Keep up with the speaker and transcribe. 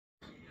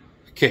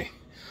Okay,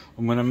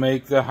 I'm gonna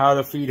make the how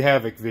to feed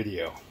Havoc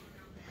video.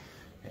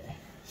 Okay,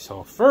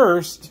 so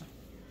first,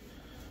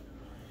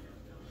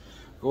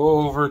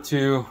 go over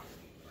to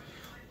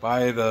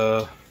by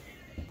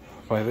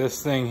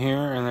this thing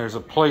here, and there's a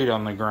plate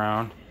on the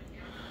ground.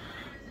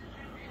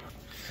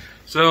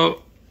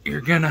 So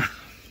you're gonna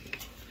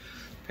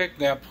pick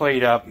that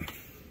plate up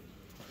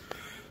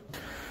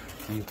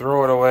and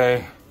throw it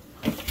away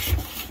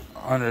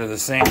under the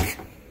sink.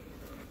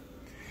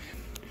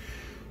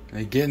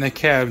 They get in the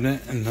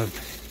cabinet, and the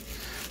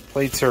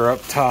plates are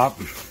up top,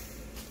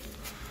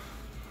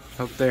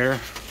 up there.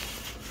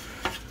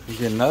 You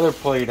get another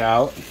plate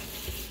out,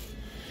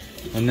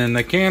 and then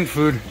the canned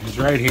food is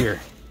right here.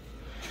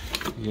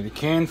 You get the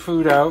canned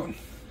food out,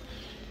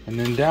 and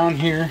then down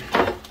here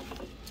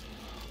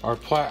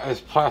is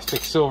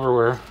plastic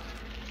silverware,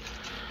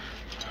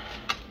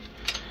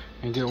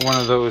 and get one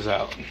of those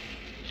out.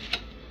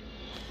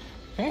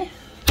 Okay.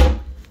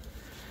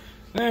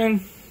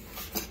 Then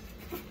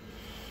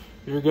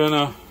you're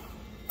gonna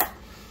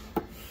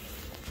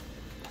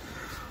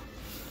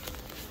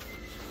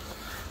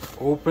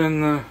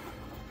open the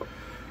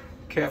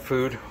cat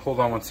food. Hold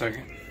on one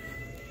second.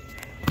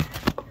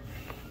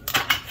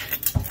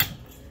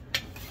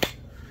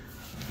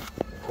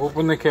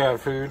 Open the cat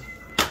food,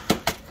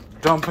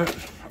 dump it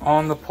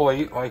on the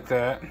plate like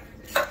that,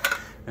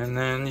 and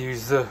then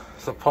use the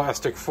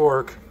plastic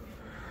fork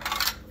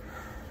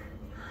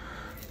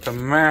to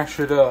mash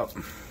it up,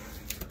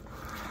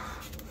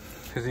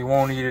 because he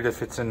won't eat it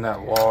if it's in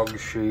that log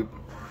shape.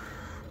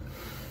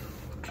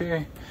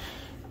 Okay,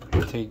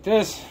 take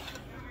this,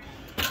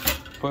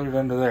 put it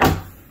under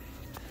there.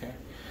 Okay,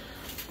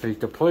 take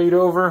the plate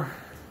over,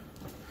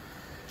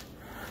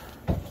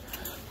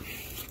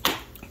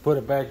 put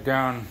it back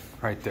down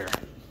right there.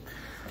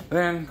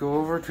 Then go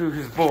over to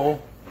his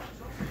bowl,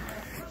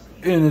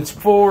 and it's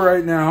full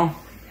right now,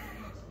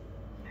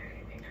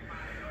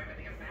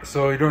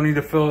 so you don't need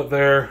to fill it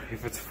there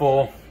if it's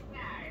full.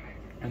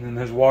 And then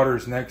there's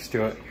water's next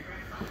to it.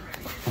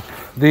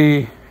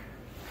 The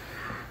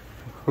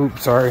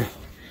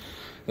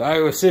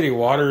Iowa City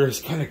water is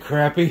kind of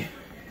crappy,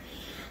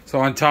 so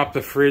on top of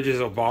the fridge is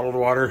a bottled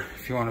water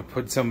if you want to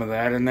put some of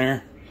that in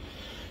there.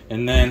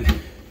 And then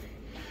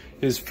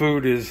his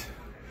food is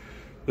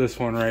this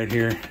one right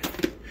here,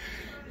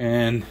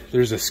 and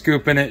there's a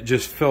scoop in it.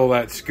 Just fill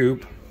that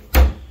scoop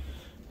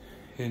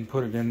and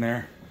put it in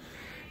there,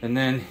 and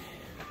then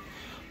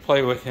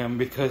play with him,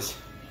 because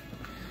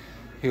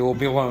he will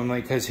be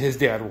lonely because his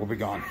dad will be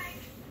gone.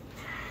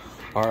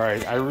 All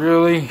right, I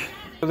really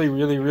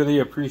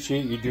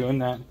appreciate you doing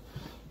that.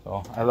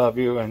 So I love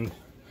you, and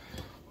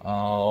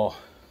I'll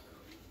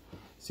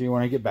see you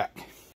when I get back.